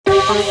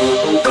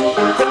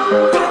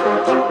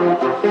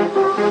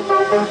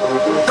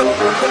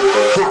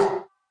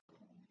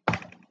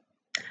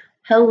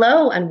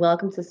Hello and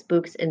welcome to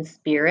Spooks and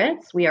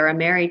Spirits. We are a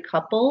married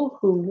couple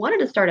who wanted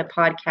to start a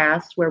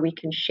podcast where we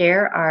can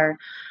share our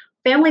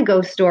family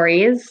ghost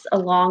stories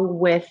along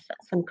with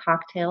some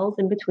cocktails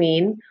in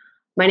between.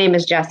 My name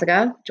is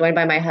Jessica, joined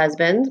by my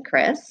husband,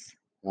 Chris.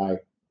 Hi.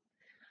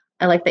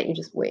 I like that you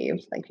just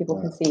waved, like people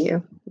can see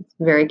you. It's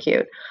very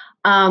cute.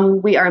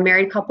 We are a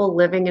married couple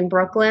living in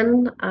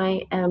Brooklyn.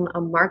 I am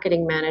a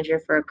marketing manager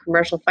for a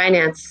commercial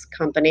finance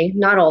company.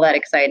 Not all that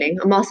exciting.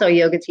 I'm also a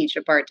yoga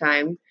teacher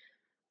part-time.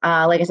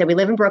 Like I said, we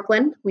live in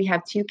Brooklyn. We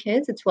have 2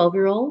 kids, a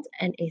 12-year-old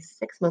and a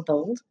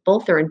 6-month-old.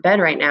 Both are in bed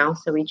right now.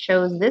 So we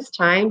chose this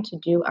time to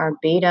do our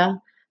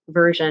beta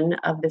version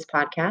of this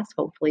podcast.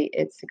 Hopefully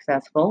it's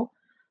successful.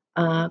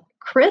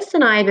 Chris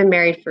and I have been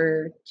married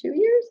for 2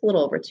 years, a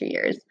little over 2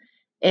 years.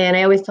 And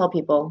I always tell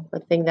people the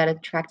thing that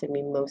attracted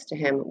me most to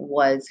him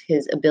was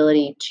his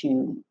ability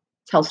to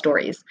tell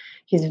stories.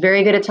 He's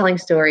very good at telling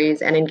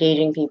stories and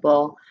engaging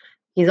people.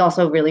 He's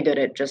also really good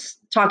at just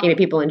talking to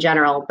people in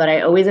general, but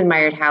I always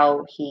admired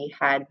how he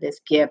had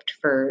this gift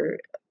for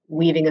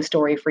weaving a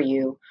story for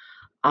you.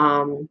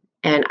 And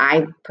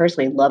I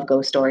personally love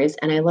ghost stories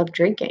and I love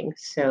drinking.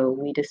 So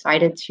we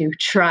decided to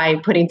try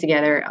putting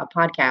together a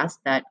podcast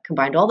that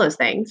combined all those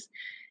things.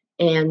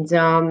 And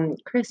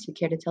Chris, you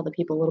care to tell the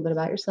people a little bit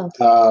about yourself?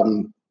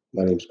 My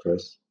name's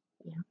Chris.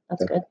 Yeah,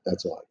 that's good.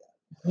 That's all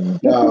I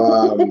got.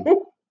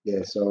 No,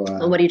 yeah. So.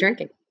 And what are you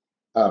drinking?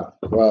 Oh,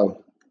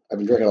 well, I've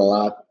been drinking a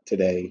lot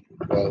today.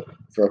 Well,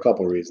 for a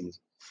couple of reasons.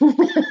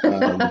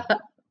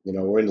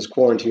 We're in this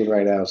quarantine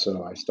right now,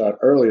 so I start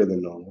earlier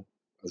than normal,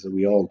 as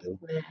we all do.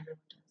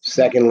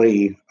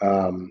 Secondly,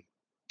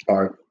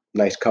 our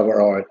nice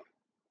cover art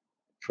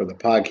for the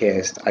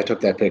podcast. I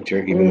took that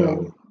picture, even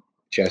though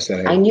Jess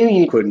said I knew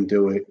you couldn't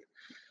do it.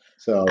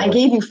 So I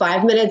gave you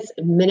 5 minutes,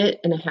 a minute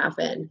and a half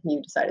in,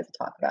 you decided to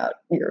talk about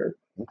your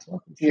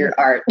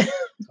art.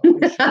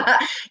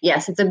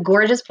 Yes, it's a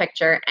gorgeous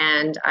picture,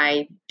 and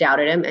I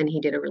doubted him, and he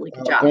did a really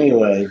good job.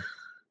 Anyway,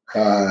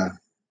 there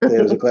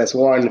was a glass of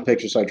wine in the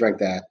picture, so I drank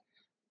that.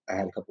 I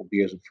had a couple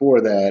beers before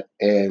that,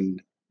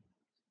 and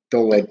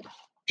don't let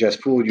Jess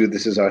fool you.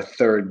 This is our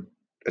third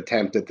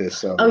attempt at this.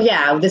 So. Oh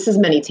yeah, this is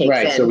many takes.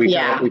 Right, in. so we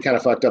kind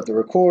of fucked up the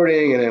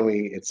recording, and then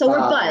we're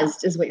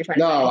buzzed, is what you're trying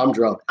to say. No, I'm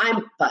drunk.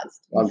 I'm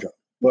buzzed. I'm drunk.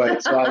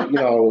 But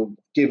so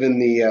given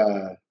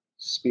the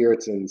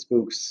spirits and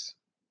spooks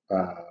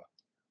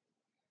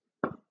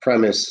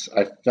premise,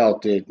 I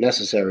felt it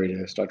necessary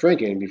to start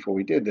drinking before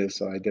we did this.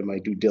 So I did my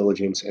due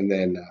diligence, and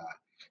then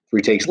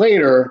 3 takes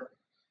later,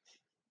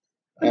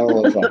 I don't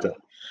know if I did.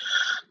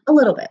 A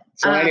little bit.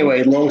 So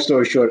anyway, long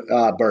story short,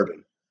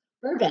 bourbon.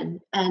 Bourbon.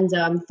 And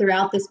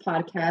throughout this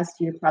podcast,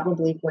 you're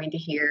probably going to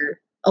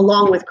hear,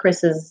 along with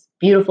Chris's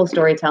beautiful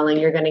storytelling,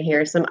 you're going to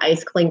hear some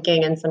ice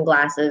clinking and some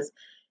glasses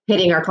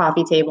hitting our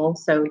coffee table.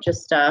 So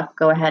just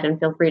go ahead and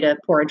feel free to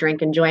pour a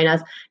drink and join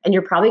us. And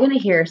you're probably going to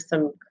hear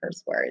some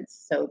curse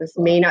words. So this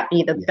may not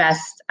be the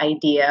best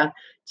idea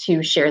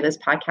to share this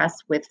podcast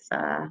with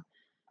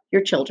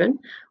your children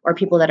or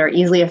people that are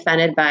easily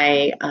offended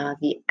by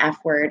the F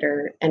word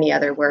or any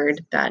other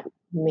word that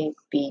may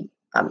be.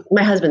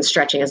 My husband's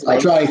stretching his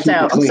legs, I'll try and keep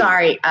it clean, I'm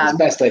sorry. As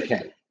best I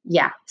can.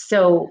 Yeah.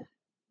 So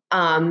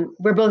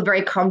we're both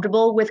very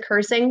comfortable with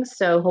cursing.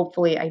 So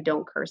hopefully I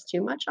don't curse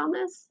too much on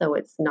this, so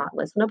it's not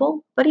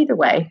listenable. But either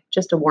way,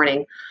 just a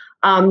warning.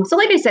 So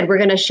like I said, we're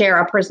going to share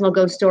our personal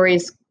ghost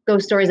stories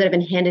that have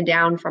been handed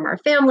down from our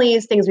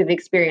families, things we've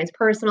experienced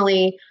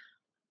personally.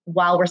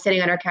 While we're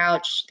sitting on our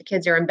couch, the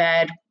kids are in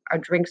bed, our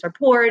drinks are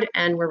poured,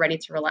 and we're ready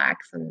to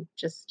relax and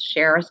just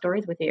share our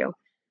stories with you.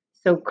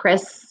 So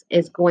Chris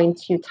is going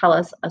to tell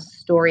us a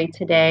story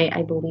today.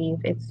 I believe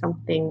it's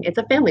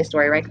a family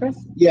story, right, Chris?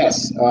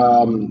 Yes.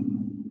 I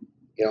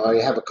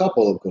have a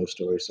couple of ghost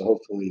stories, so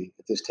hopefully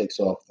if this takes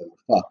off, then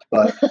we're fucked.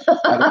 But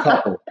I have a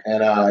couple.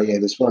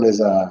 And this one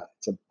is,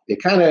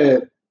 it kind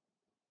of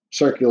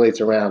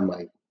circulates around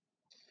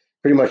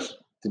pretty much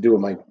to do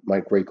with my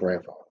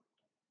great-grandfather.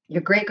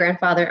 Your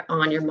great-grandfather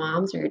on your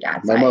mom's or your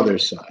dad's side? My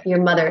mother's side.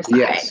 Your mother's side.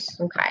 Yes.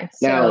 Okay.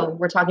 So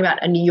we're talking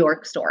about a New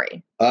York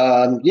story.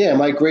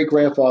 My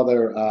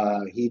great-grandfather,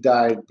 he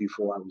died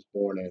before I was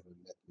born. I haven't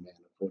met the man,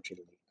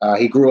 unfortunately.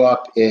 He grew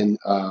up in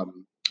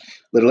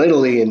Little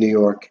Italy in New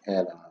York,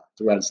 and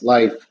throughout his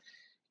life,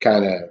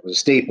 kind of was a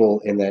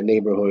staple in that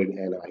neighborhood,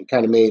 and he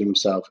kind of made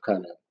himself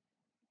kind of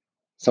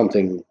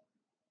something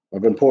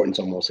of importance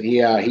almost.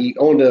 He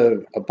owned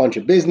a bunch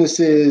of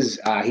businesses.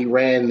 He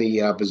ran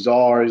the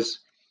bazaars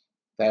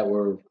that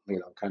were,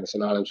 kind of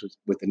synonymous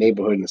with the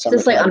neighborhood in the summer.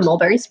 Is this like on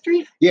Mulberry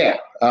Street? Yeah.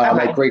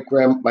 My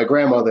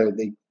grandmother,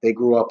 they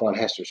grew up on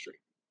Hester Street,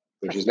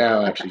 which is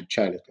now actually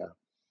Chinatown.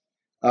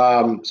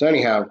 So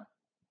anyhow,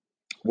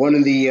 one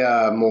of the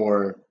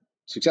more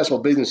successful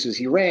businesses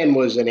he ran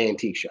was an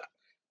antique shop.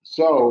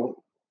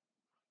 So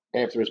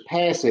after his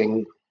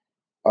passing,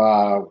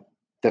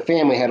 the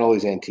family had all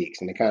these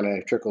antiques, and they kind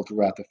of trickled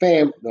throughout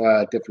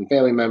the different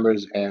family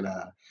members. And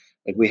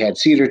like we had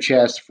cedar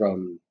chests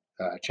from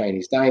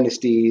Chinese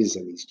dynasties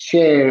and these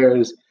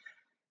chairs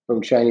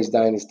from Chinese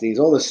dynasties,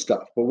 all this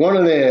stuff. But one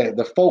of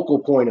the focal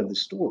point of the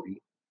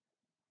story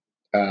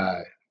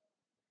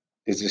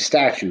is a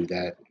statue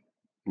that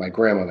my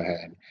grandmother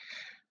had,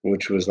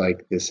 which was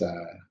like this. It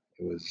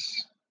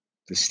was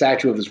the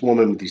statue of this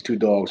woman with these two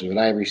dogs. It was an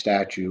ivory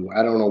statue.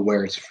 I don't know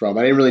where it's from.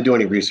 I didn't really do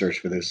any research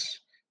for this,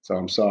 so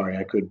I'm sorry.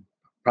 I could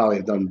probably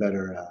have done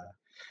better.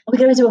 We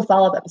gotta do a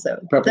follow-up episode.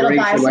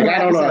 Preparation, like I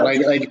don't know,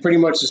 like pretty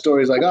much the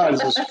story is like, oh,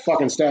 it's this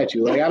fucking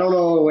statue. Like I don't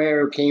know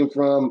where it came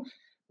from,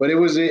 but it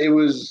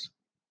was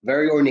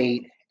very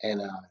ornate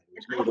and.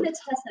 I can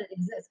attest that it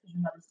exists because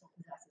your mother still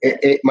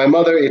possesses it. My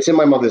mother, it's in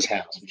my mother's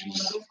house,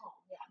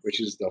 which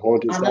is the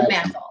haunted statue. On the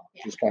mantle.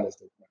 Yeah. Which is kind of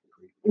still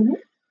creepy.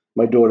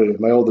 Mm-hmm.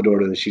 My older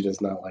daughter, she does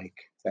not like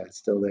that it's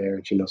still there,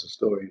 and she knows the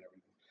story and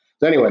everything.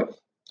 So anyway,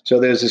 so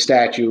there's a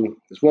statue,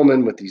 this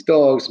woman with these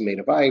dogs made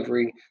of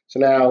ivory. So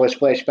now let's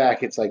flash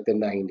back. It's like the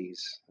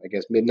 90s, I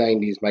guess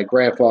mid-90s. My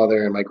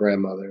grandfather and my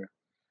grandmother,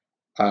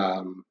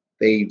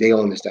 they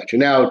own the statue.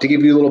 Now, to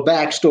give you a little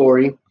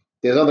backstory,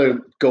 there's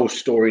other ghost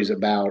stories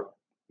about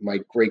my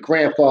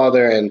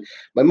great-grandfather, and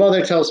my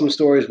mother tells some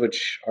stories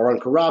which are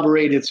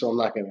uncorroborated, so I'm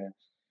not going to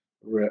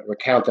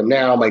recount them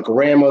now. My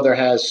grandmother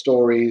has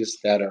stories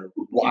that are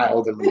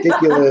wild and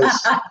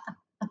ridiculous.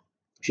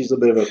 She's a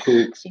bit of a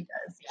kook. She does.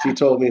 Yeah. She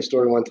told me a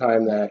story one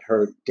time that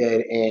her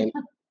dead aunt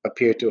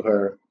appeared to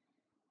her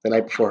the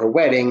night before her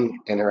wedding,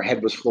 and her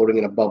head was floating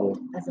in a bubble.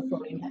 As a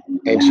floating head.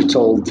 And she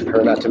told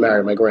her not to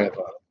marry my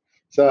grandfather.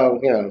 So,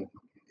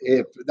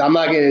 if I'm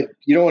not gonna,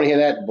 you don't want to hear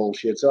that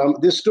bullshit. So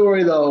this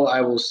story, though, I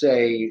will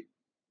say,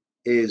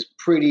 is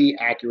pretty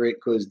accurate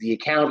because the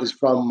account is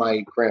from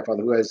my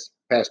grandfather, who has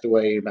passed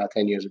away about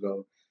 10 years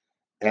ago.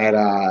 And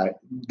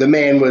the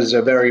man was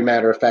a very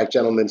matter-of-fact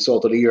gentleman,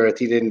 salt of the earth.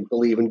 He didn't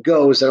believe in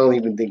ghosts. I don't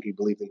even think he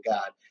believed in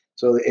God.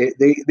 So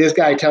this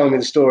guy telling me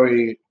the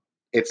story,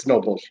 it's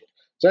no bullshit.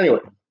 So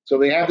anyway, so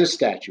they have this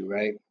statue,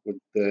 right, with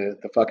the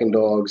fucking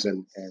dogs,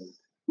 and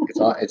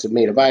it's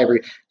made of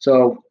ivory.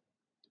 So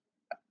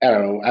I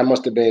don't know. I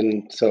must have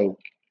been,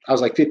 I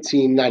was like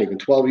 15, not even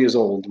 12 years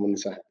old when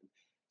this happened.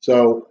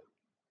 So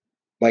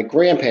my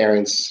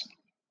grandparents,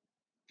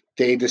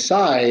 they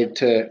decide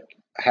to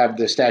have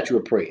the statue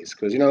appraised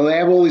because, they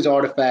have all these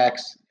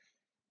artifacts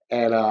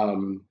and,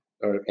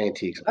 or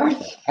antiques. I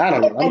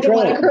don't know. I'm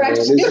trying to correct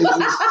you.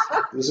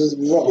 This is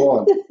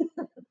wrong.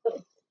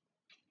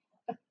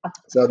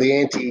 So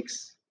the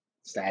antiques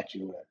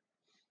statue.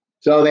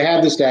 So they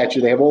have the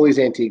statue. They have all these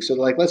antiques. So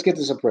they're like, let's get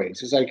this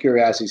appraised. Just out of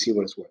curiosity, see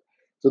what it's worth.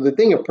 So the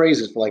thing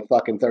appraises for like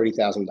fucking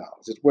 $30,000.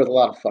 It's worth a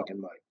lot of fucking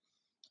money.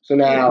 So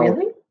now,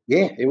 really?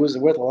 Yeah, it was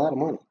worth a lot of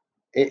money.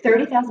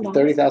 $30,000.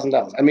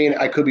 $30,000. I mean,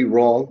 I could be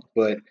wrong,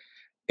 but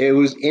it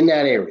was in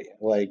that area.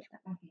 Like,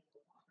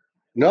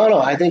 no,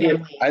 I think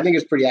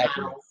it's pretty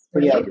accurate.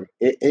 Pretty accurate.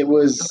 It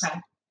was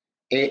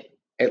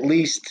at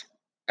least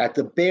at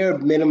the bare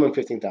minimum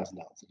 $15,000.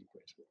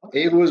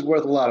 It was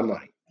worth a lot of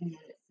money.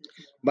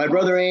 My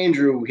brother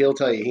Andrew, he'll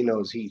tell you, he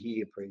knows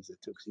he appraised it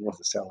too because he wants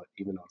to sell it,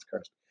 even though it's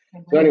cursed.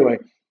 So anyway,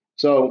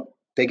 so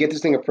they get this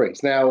thing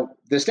appraised. Now,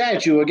 the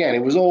statue, again,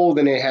 it was old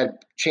and it had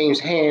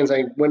changed hands.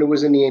 When it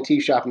was in the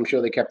antique shop, I'm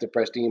sure they kept it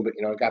pristine, but,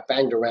 it got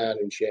banged around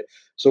and shit.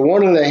 So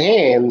one of the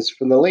hands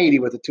from the lady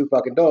with the two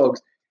fucking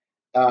dogs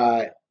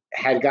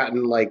had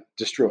gotten, like,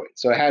 destroyed.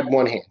 So it had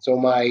one hand. So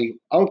my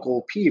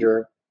uncle,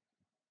 Peter,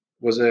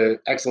 was an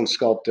excellent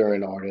sculptor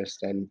and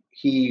artist, and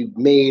he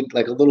made,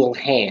 like, a little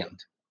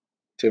hand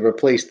to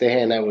replace the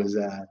hand that was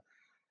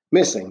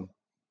missing.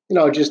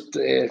 Just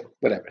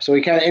whatever. So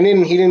he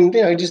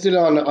just did it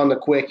on the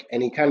quick,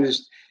 and he kind of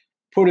just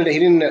put it. He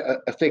didn't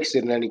affix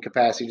it in any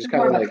capacity. Just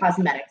kind of like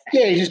cosmetic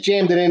thing. Yeah, he just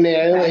jammed it in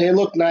there. Right. It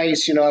looked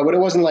nice, but it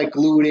wasn't like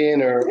glued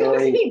in or.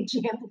 He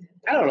jammed it in.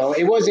 I don't know.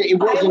 It wasn't.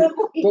 But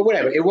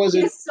whatever. It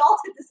wasn't. He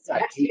assaulted the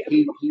statue.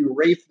 He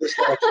raped the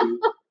statue,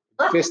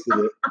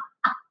 fisted it.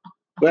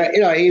 But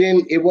he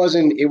didn't. It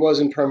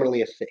wasn't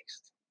permanently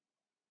affixed.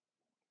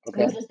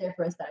 Okay. It was just there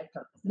for aesthetic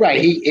purposes. Right.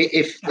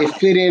 It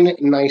fit in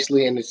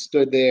nicely and it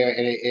stood there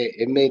and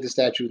it made the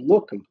statue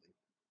look complete.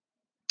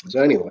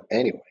 So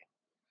anyway.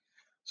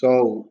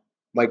 So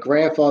my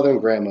grandfather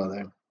and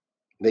grandmother,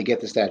 they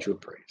get the statue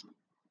appraised.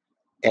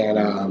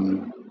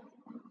 And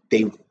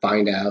they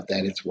find out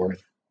that it's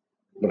worth,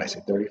 what did I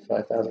say,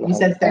 $35,000? You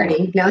said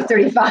 30. Now it's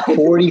 35.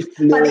 40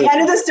 million. By the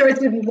end of the story,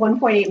 it's going to be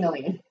 1.8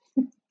 million.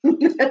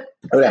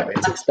 Whatever.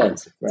 It's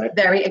expensive, right?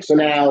 Very expensive. So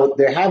now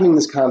they're having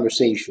this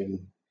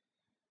conversation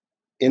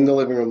in the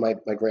living room of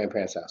my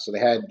grandparents' house. So they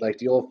had like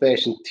the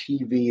old-fashioned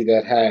TV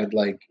that had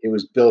like, it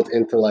was built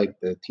into like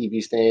the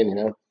TV stand,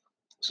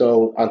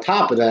 So on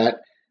top of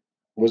that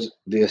was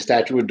the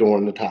statue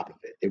adorned the top of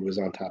it. It was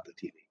on top of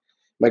the TV.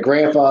 My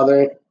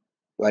grandfather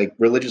like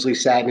religiously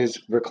sat in his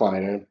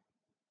recliner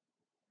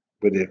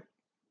with it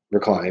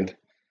reclined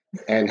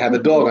and had the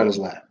dog on his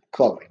lap.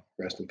 Chloe,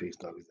 rest in peace,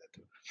 dog is dead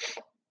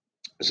too.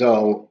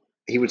 So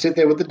he would sit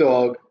there with the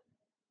dog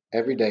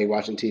every day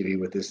watching TV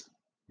with this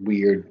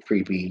weird,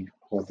 creepy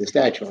haunted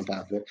statue on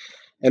top of it.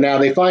 And now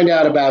they find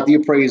out about the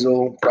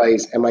appraisal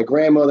price, and my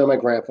grandmother and my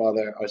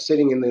grandfather are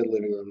sitting in the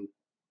living room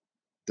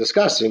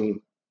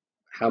discussing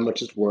how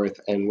much it's worth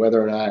and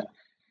whether or not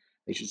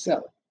they should sell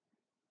it.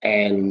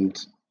 And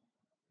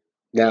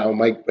now,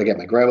 my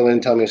grandmother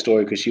didn't tell me a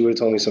story because she would have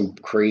told me some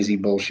crazy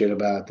bullshit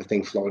about the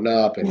thing floating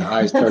up and the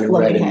eyes turning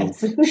red and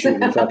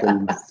shooting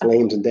fucking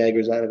flames and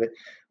daggers out of it.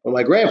 But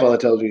my grandfather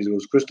tells me, he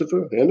goes,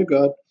 Christopher, hand of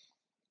God.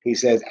 He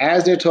says,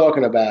 as they're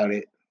talking about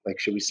it, like,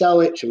 should we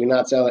sell it? Should we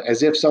not sell it?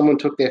 As if someone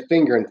took their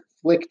finger and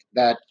flicked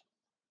that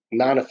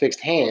non-affixed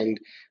hand,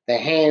 the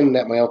hand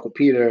that my Uncle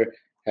Peter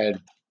had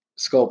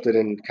sculpted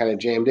and kind of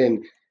jammed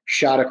in,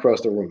 shot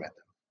across the room at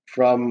them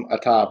from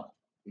atop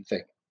the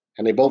thing.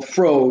 And they both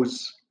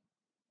froze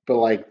for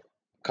like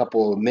a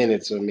couple of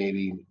minutes or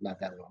maybe not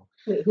that long.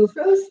 Wait, who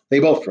froze? They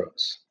both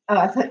froze. Oh,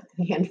 I thought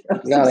the hand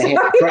froze. No,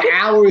 for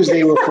hours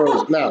they were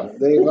frozen. No,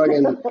 they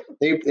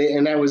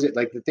and that was it.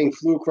 Like, the thing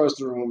flew across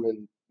the room,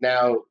 and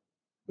now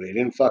they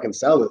didn't fucking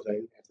sell the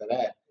thing after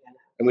that,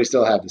 and we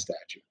still have the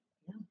statue.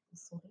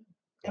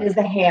 And is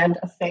the hand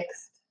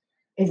affixed?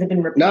 Has it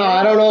been repaired? No,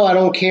 I don't know. I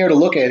don't care to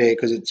look at it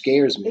because it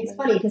scares me. It's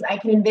funny because I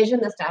can envision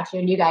the statue,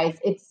 and you guys,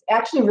 it's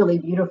actually really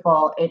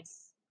beautiful.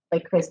 It's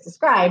like Chris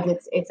described.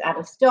 It's out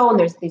of stone.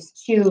 There's these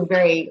two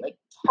very like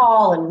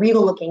tall and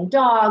regal looking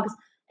dogs.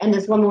 And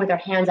this woman with her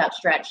hands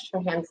outstretched, her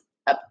hands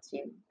up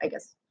to, I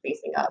guess,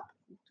 facing up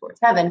towards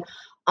heaven.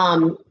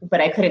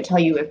 But I couldn't tell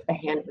you if the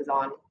hand was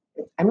on.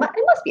 It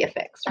must be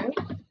affixed, right?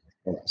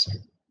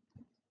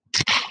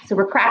 So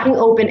we're cracking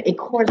open a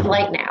Coors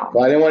Light now.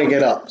 Well, I didn't want to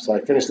get up, so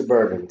I finished the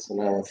bourbon.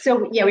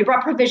 So yeah, we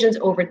brought provisions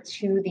over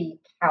to the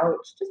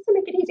couch just to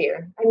make it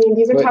easier. I mean,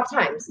 these are tough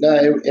times.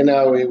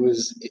 No, it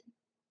was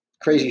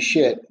crazy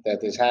shit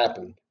that this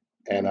happened,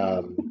 and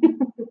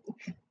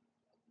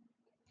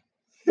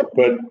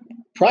but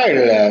prior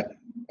to that,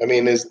 I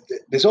mean,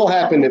 this all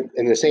happened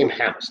in the same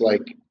house.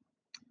 Like,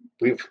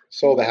 we've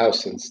sold the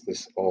house since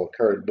this all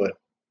occurred, but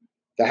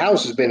the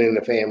house has been in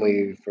the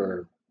family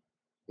for.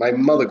 My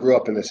mother grew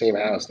up in the same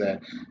house that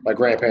my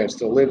grandparents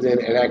still lived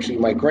in, and actually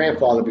my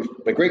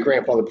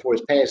great-grandfather before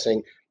his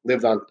passing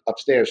lived on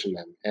upstairs from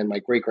them, and my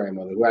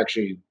great-grandmother, who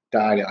actually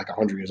died at like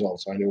 100 years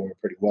old, so I knew her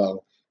pretty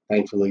well,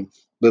 thankfully,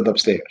 lived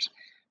upstairs.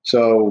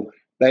 So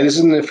this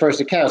isn't the first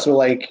account. So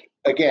like,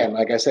 again,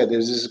 like I said,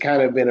 this has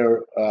kind of been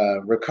a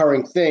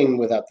recurring thing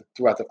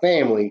throughout the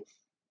family.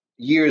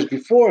 Years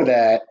before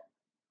that,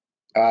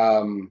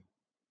 I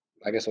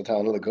guess I'll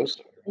tell another ghost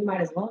story. You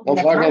might as well.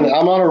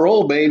 I'm on a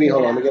roll, baby.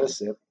 Hold on, let me get a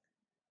sip.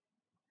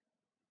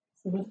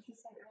 So what did you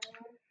say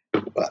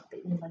earlier? What?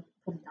 You like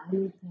put a dime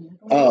in the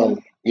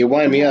nickel? You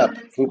wind me up.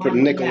 Who put a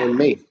nickel in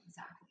me?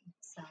 Exactly.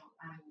 So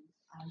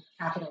I'm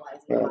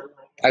capitalizing on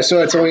my. I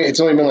saw it's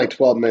only been like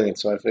 12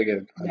 minutes, so I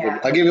figured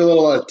I'll give you a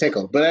little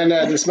tickle. But then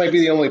this might be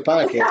the only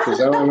podcast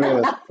because I don't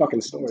remember the fucking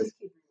story.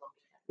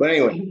 But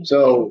anyway,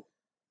 so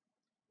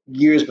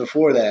years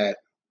before that,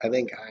 I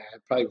think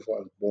probably before I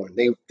was born,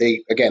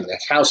 they again,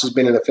 this house has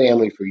been in the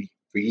family for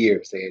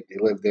years. They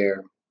lived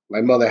there.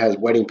 My mother has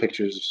wedding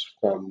pictures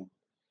from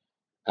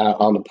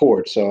on the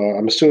porch, so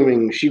I'm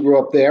assuming she grew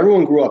up there.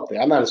 Everyone grew up there.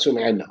 I'm not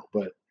assuming. I know,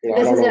 but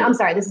I'm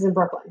sorry. This is in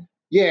Brooklyn.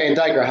 Yeah, in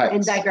Dyker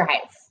Heights. In Dyker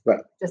Heights.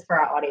 Right. Just for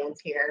our audience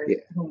here. Yeah.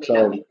 Who may so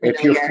not be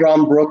if you're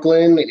from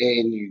Brooklyn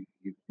and you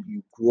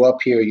grew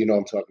up here, you know what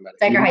I'm talking about.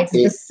 Dyker Heights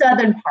is the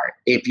southern part.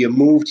 If you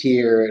moved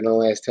here in the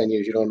last 10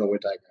 years, you don't know where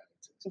Dyker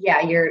Heights is.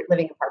 Yeah, you're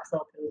living in Park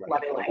Slope and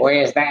loving life.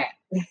 Where is that?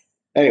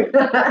 Anyway,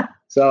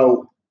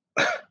 so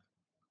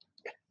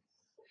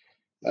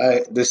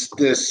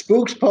the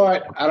spooks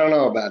part, I don't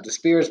know about. The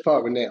spirits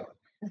part, we're nailing.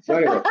 So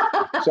anyway,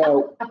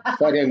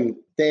 fucking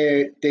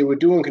they were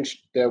doing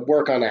their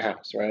work on the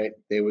house, right?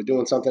 They were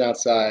doing something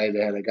outside.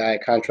 They had a guy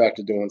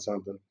contracted doing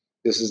something.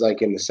 This is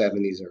like in the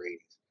 70s or 80s.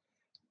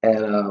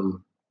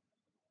 And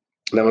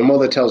now my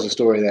mother tells a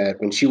story that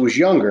when she was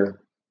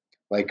younger,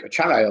 like a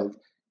child,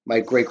 my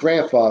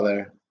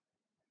great-grandfather,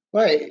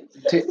 like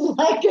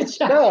a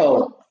child.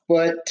 No,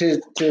 but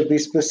to be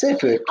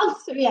specific. Oh,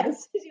 so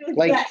yes.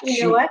 Like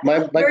you know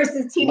what?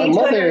 Versus my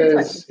mother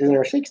is in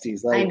her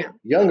 60s. Like, I know.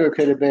 Younger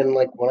could have been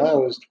like when I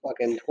was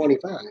fucking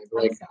 25.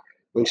 Like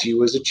when she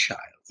was a child.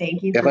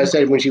 Thank you. If I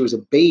said when she was a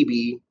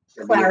baby.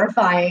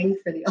 Clarifying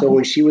for the. So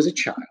when she was a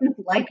child.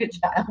 Like a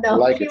child.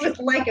 No, she was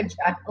like a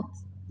child.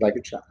 Like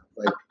a child.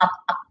 Like,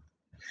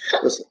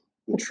 listen,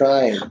 I'm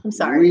trying. I'm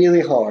sorry.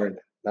 Really hard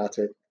not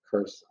to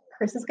curse.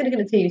 Chris is going to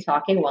continue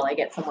talking while I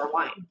get some more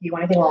wine. Do you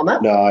want anything while I'm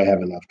up? No, I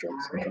have enough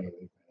drinks. Right.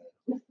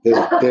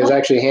 There's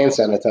actually hand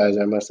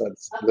sanitizer. I must have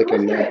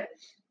licking that.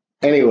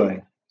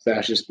 Anyway, so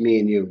that's just me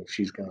and you.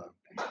 She's gone.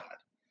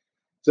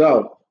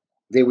 So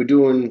they were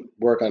doing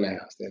work on the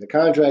house. They had a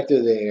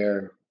contractor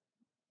there.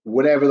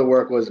 Whatever the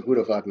work was, who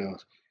the fuck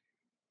knows.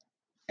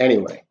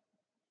 Anyway,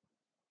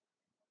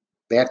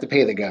 they have to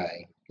pay the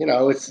guy. You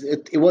know,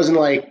 it wasn't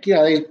like,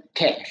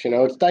 cash,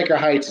 it's Dyker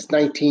Heights, it's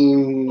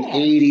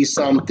 1980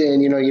 something,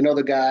 you know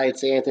the guy,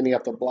 it's Anthony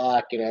up the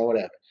block,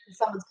 whatever.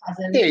 Someone's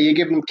cousin. Yeah, you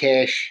give him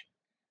cash.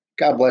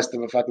 God bless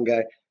the fucking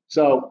guy.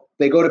 So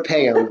they go to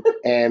pay him,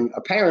 and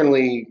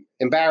apparently,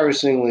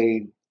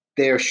 embarrassingly,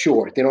 they're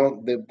short. They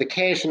don't the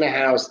cash in the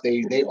house.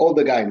 They owe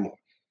the guy more.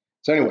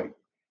 So anyway,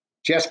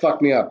 Jess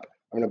fucked me up.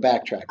 I'm gonna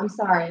backtrack. I'm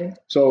sorry.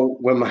 So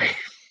when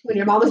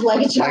your mom was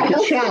like a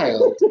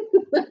child,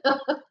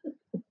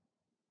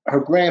 her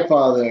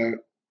grandfather,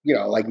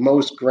 like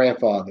most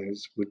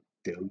grandfathers would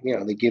do,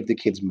 they give the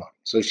kids money.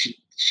 So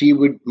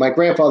my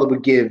grandfather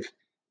would give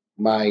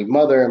my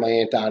mother and my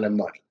Aunt Donna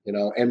money,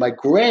 and my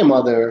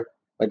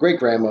great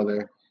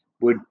grandmother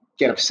would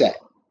get upset.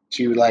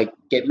 She would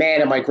get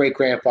mad at my great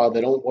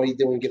grandfather. What are you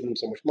doing giving him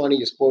so much money?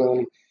 You're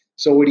spoiling him.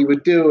 So what he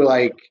would do,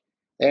 and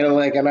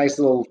a nice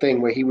little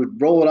thing where he would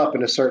roll it up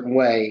in a certain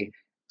way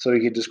so he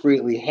could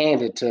discreetly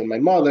hand it to my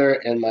mother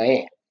and my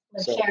aunt.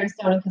 Sharon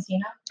Stone in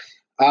Casino?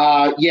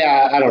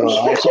 Yeah, I don't know.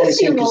 I've only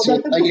seen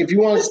Casino. If you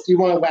want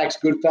to wax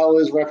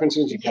Goodfellas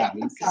references, you got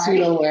me.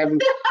 Casino, I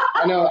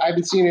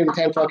haven't seen it in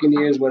 10 fucking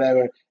years,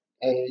 whatever.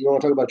 And you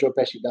want to talk about Joe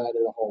Pesci died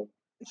in a hole.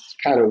 It's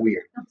kind of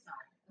weird.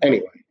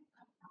 Anyway,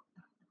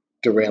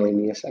 derailing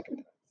me a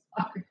second.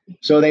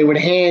 So he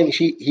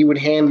would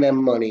hand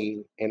them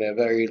money in a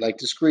very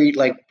discreet,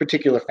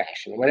 particular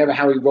fashion,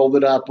 how he rolled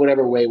it up,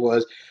 whatever way it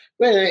was.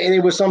 And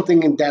it was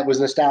something that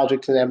was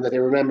nostalgic to them that they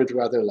remembered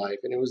throughout their life.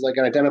 And it was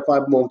an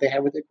identifiable moment they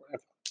had with their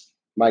grandfather,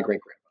 my great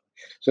grandfather.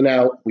 So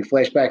now we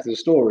flash back to the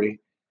story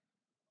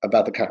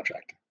about the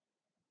contractor,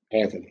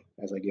 Anthony,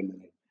 as I give him the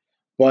name.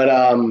 But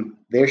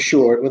they're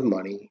short with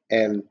money.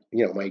 And,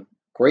 my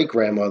great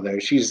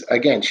grandmother, she was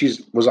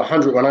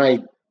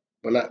 100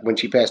 when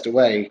she passed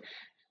away.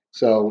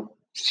 So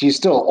she's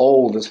still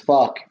old as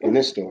fuck in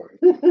this story.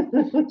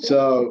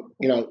 So,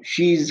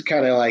 she's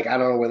kind of I don't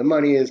know where the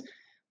money is.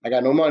 I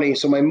got no money.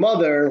 So my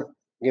mother,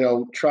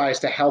 tries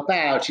to help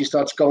out. She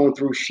starts going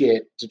through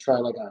shit to try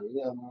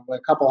a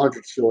couple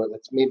hundred short.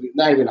 That's maybe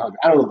not even 100.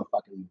 I don't know the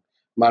fucking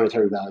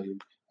monetary value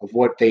of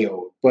what they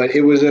owed, but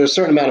it was a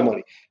certain amount of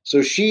money.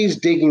 So she's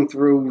digging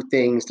through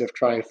things to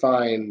try and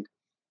find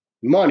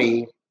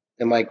money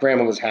in my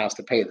grandmother's house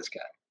to pay this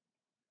guy.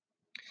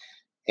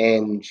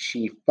 And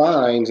she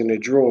finds in a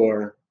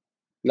drawer.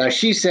 Now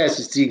she says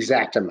it's the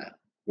exact amount,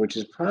 which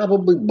is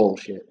probably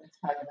bullshit.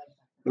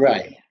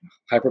 Right.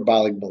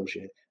 Hyperbolic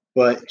bullshit.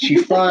 But she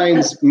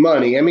finds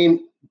money. I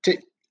mean,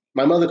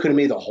 my mother could have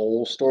made the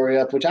whole story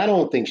up, which I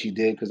don't think she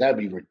did because that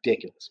would be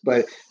ridiculous.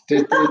 But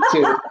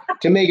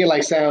to make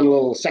it sound a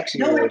little sexier.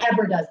 No one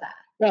ever does that.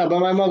 No, but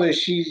my mother,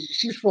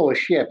 she's full of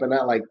shit, but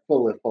not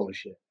full of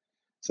shit.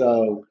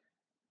 So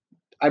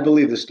I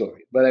believe the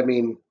story. But I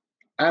mean,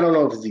 I don't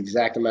know if it's the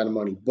exact amount of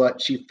money,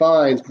 but she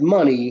finds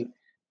money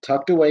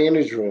tucked away in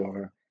a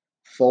drawer,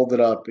 folded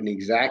up in the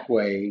exact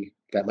way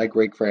that my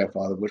great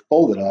grandfather would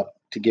fold it up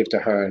to give to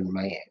her and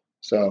my aunt.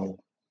 So,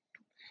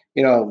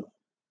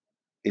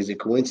 is it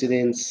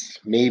coincidence?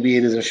 Maybe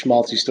it is a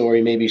schmaltzy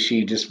story. Maybe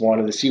she just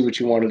wanted to see what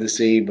you wanted to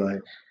see,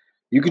 but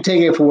you could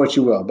take it for what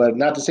you will. But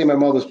not to say my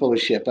mother's full of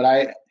shit,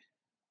 but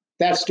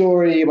that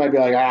story, you might be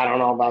I don't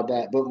know about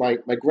that. But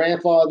my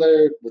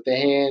grandfather with the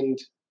hand,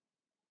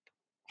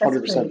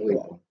 100%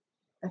 believable. Cool.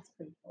 That's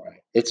pretty cool.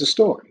 Right. It's a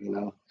story,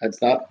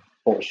 It's not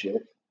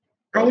bullshit.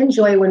 I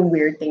enjoy when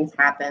weird things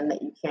happen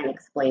that you can't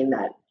explain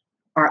that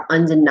are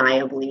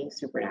undeniably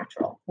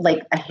supernatural,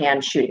 like a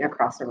hand shooting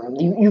across the room.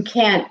 You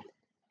can't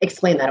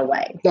explain that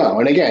away. No,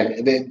 and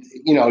again,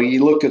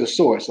 you look to the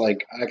source.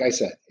 Like I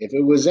said, if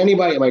it was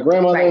anybody, my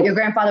grandmother, right, your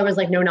grandfather was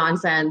no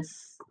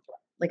nonsense.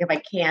 If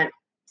I can't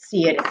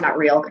see it, it's not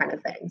real, kind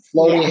of thing.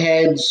 Floating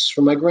heads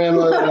from my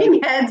grandmother.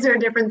 Floating heads are a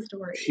different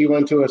story. She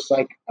went to a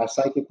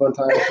psychic one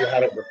time. She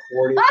had it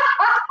recorded.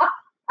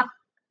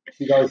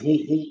 She goes,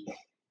 he.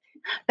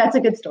 That's a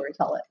good story.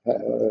 Tell it.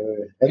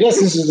 I guess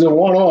this is a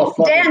one-off.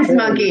 Dance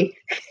monkey.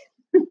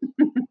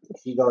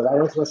 She goes, I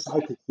went to a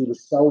psychic. He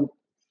was so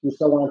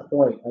on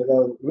point. I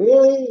go,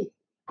 really?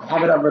 I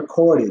have it on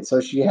recorded.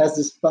 So she has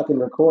this fucking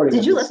recording.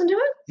 Did you listen to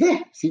it? Yeah,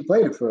 she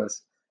played it for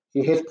us.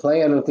 She hit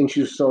play. I don't think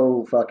she was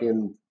so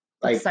fucking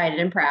excited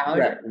and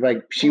proud.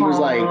 Right. She was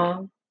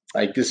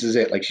this is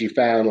it. She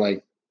found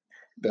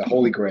the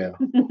Holy Grail.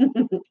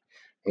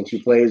 And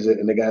she plays it,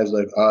 and the guy's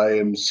like, I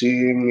am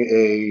seeing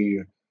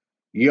a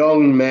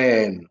young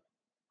man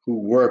who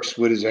works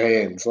with his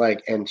hands,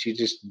 and she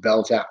just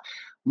belts out,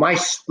 my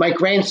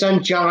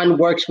grandson John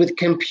works with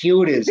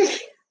computers.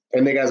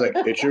 And the guy's like,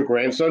 it's your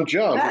grandson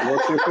John who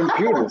works with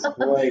computers.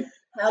 I'm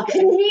how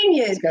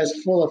convenient. This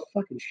guy's full of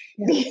fucking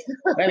shit.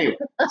 Anyway,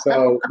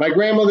 so my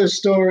grandmother's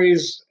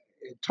stories,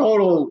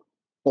 total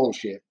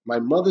bullshit. My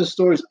mother's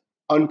stories,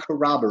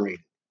 uncorroborated.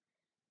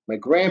 My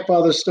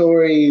grandfather's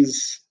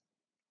stories,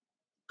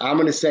 I'm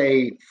going to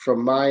say,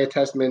 from my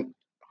assessment,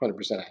 100%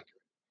 accurate.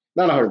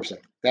 Not 100%.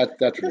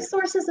 That's the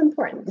source is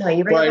important. No,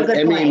 you bring up a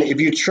good point. I mean,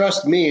 if you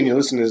trust me and you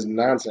listen to this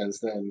nonsense,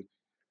 then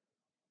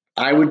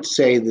I would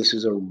say this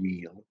is a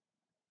real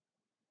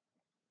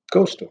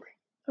ghost story.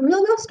 A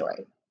real ghost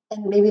story.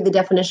 And maybe the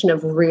definition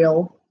of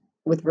real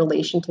with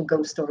relation to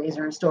ghost stories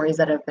or stories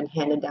that have been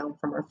handed down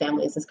from our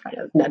families is kind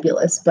of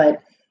nebulous.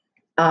 But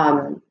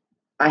I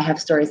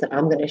have stories that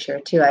I'm going to share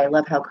too. I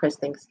love how Chris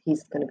thinks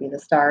he's going to be the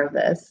star of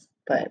this.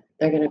 But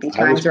there are going to be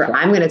times where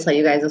I'm going to tell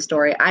you guys a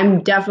story.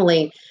 I'm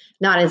definitely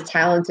not as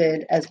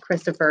talented as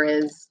Christopher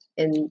is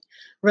in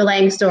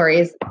relaying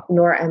stories,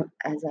 nor I'm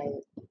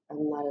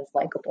not as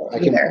likable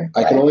either.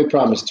 I can only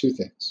promise two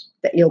things.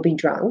 That you'll be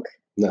drunk.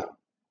 No.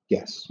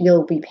 Yes.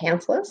 You'll be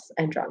pantsless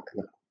and drunk.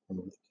 No.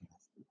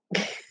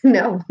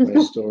 No.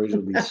 My stories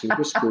will be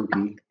super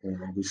spooky and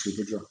I'll be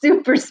super drunk.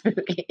 Super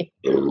spooky.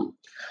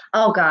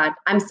 Oh God,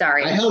 I'm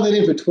sorry. I held it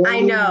in for 20 I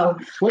know.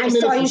 20 I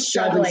minutes saw you and 7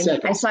 struggling.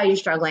 seconds. I saw you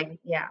struggling.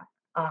 Yeah.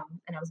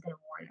 And I was going to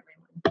warn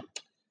everyone.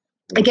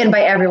 Again,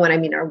 by everyone, I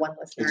mean our one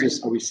listener.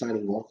 Are we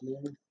signing off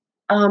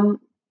now?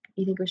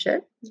 You think we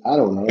should? I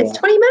don't know. It's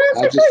 20 minutes.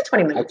 I feel like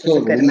 20 minutes is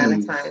a good amount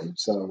of time.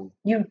 So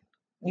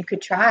you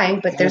could try,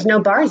 but there's no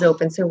bars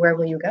open. So where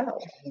will you go?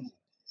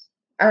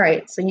 All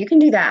right, so you can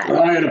do that.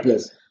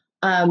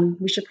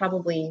 We should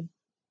probably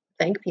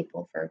thank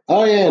people for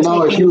taking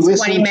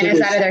 20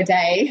 minutes out of their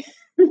day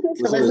to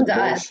listen to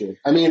us.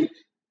 I mean,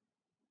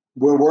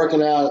 we're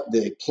working out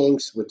the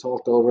kinks. We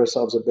talked over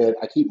ourselves a bit.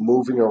 I keep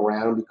moving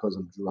around because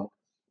I'm drunk.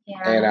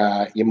 Yeah.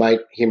 And you might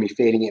hear me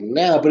fading in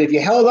now, but if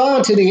you held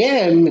on to the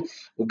end,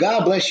 well,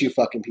 God bless you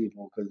fucking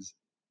people, because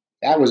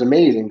that was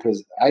amazing,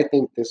 because I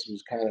think this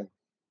was kind of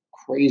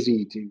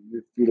crazy for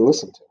you to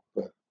listen to.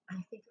 But I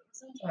think it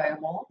was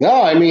enjoyable.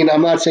 No, I mean,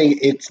 I'm not saying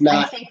it's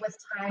not. I think with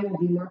time we'll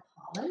be more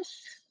polished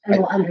and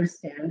we'll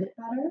understand it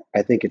better.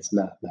 I think it's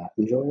not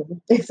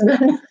enjoyable. It's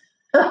not.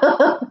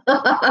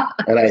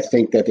 And I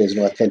think that there's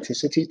an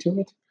authenticity to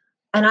it.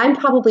 And I'm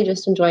probably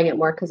just enjoying it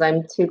more because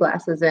I'm 2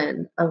 glasses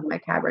in of my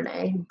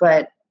Cabernet.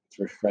 But it's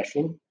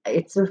refreshing.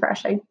 It's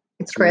refreshing.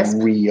 It's crisp.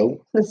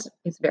 Real.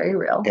 It's very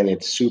real. And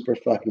it's super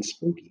fucking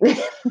spooky.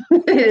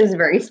 It is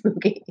very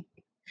spooky.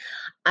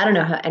 I don't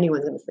know how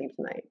anyone's going to sleep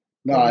tonight.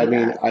 No, I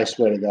mean, I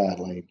swear to God,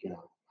 like,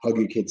 hug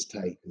your kids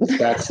tight.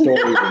 That story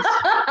was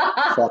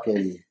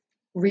fucking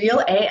real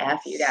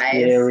AF, you guys.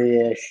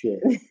 Scary ass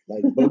shit.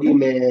 Like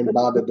Boogeyman,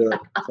 Babadook,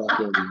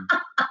 fucking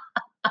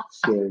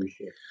scary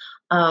shit.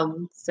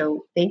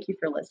 So thank you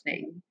for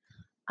listening.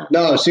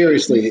 No,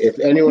 seriously, if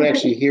anyone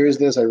actually hears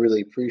this, I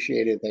really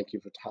appreciate it. Thank you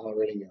for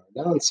tolerating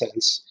our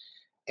nonsense.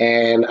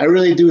 And I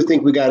really do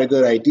think we got a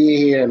good idea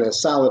here and a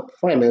solid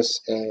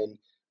premise. And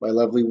my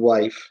lovely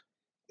wife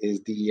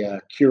is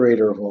the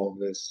curator of all of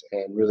this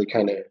and really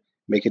kind of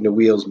making the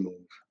wheels move.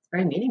 It's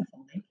very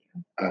meaningful. Thank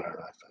you. I don't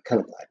know. I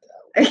kind of blacked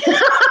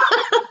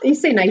out. You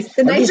say nice.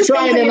 The nicest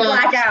thing when you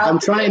black out. I'm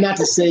trying not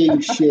to say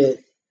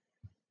shit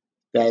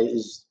that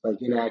is like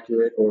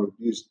inaccurate or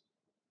used.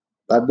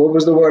 What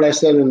was the word I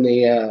said in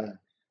the?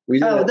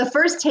 The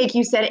first take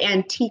you said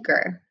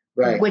antiquer,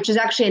 right? Which is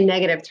actually a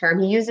negative term.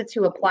 He used it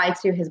to apply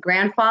to his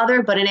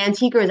grandfather, but an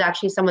antiquer is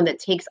actually someone that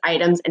takes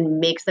items and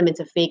makes them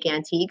into fake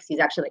antiques. He's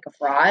actually like a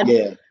fraud.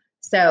 Yeah.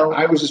 So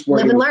I was just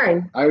worried. Live and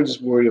learn. I was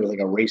just worried it was like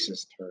a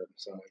racist term.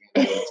 So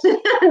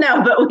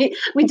no, but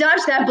we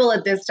dodged that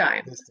bullet this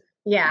time.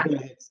 Yeah.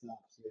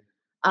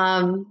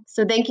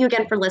 So thank you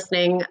again for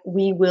listening.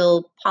 We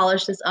will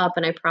polish this up,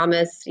 and I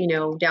promise,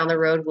 down the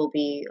road we'll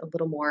be a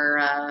little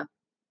more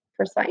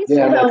precise.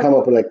 Yeah, I'm gonna come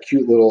up with a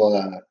cute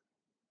little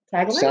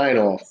sign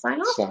off.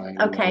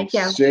 Okay,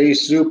 yeah. Stay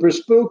super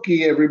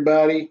spooky,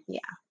 everybody. Yeah,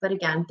 but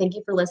again, thank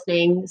you for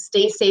listening.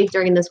 Stay safe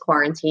during this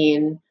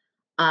quarantine.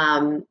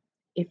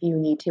 If you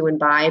need to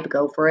imbibe,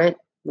 go for it.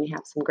 We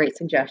have some great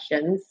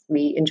suggestions.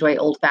 We enjoy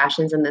old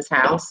fashions in this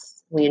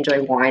house. We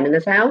enjoy wine in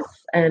this house,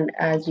 and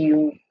as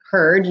you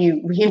heard,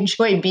 we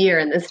enjoy beer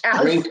in this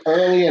house. Drink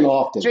early and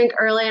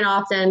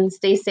often.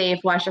 Stay safe,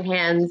 wash your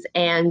hands,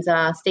 and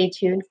stay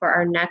tuned for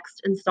our next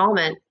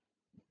installment.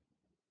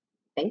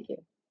 Thank you.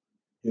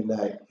 Good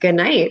night. Good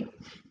night.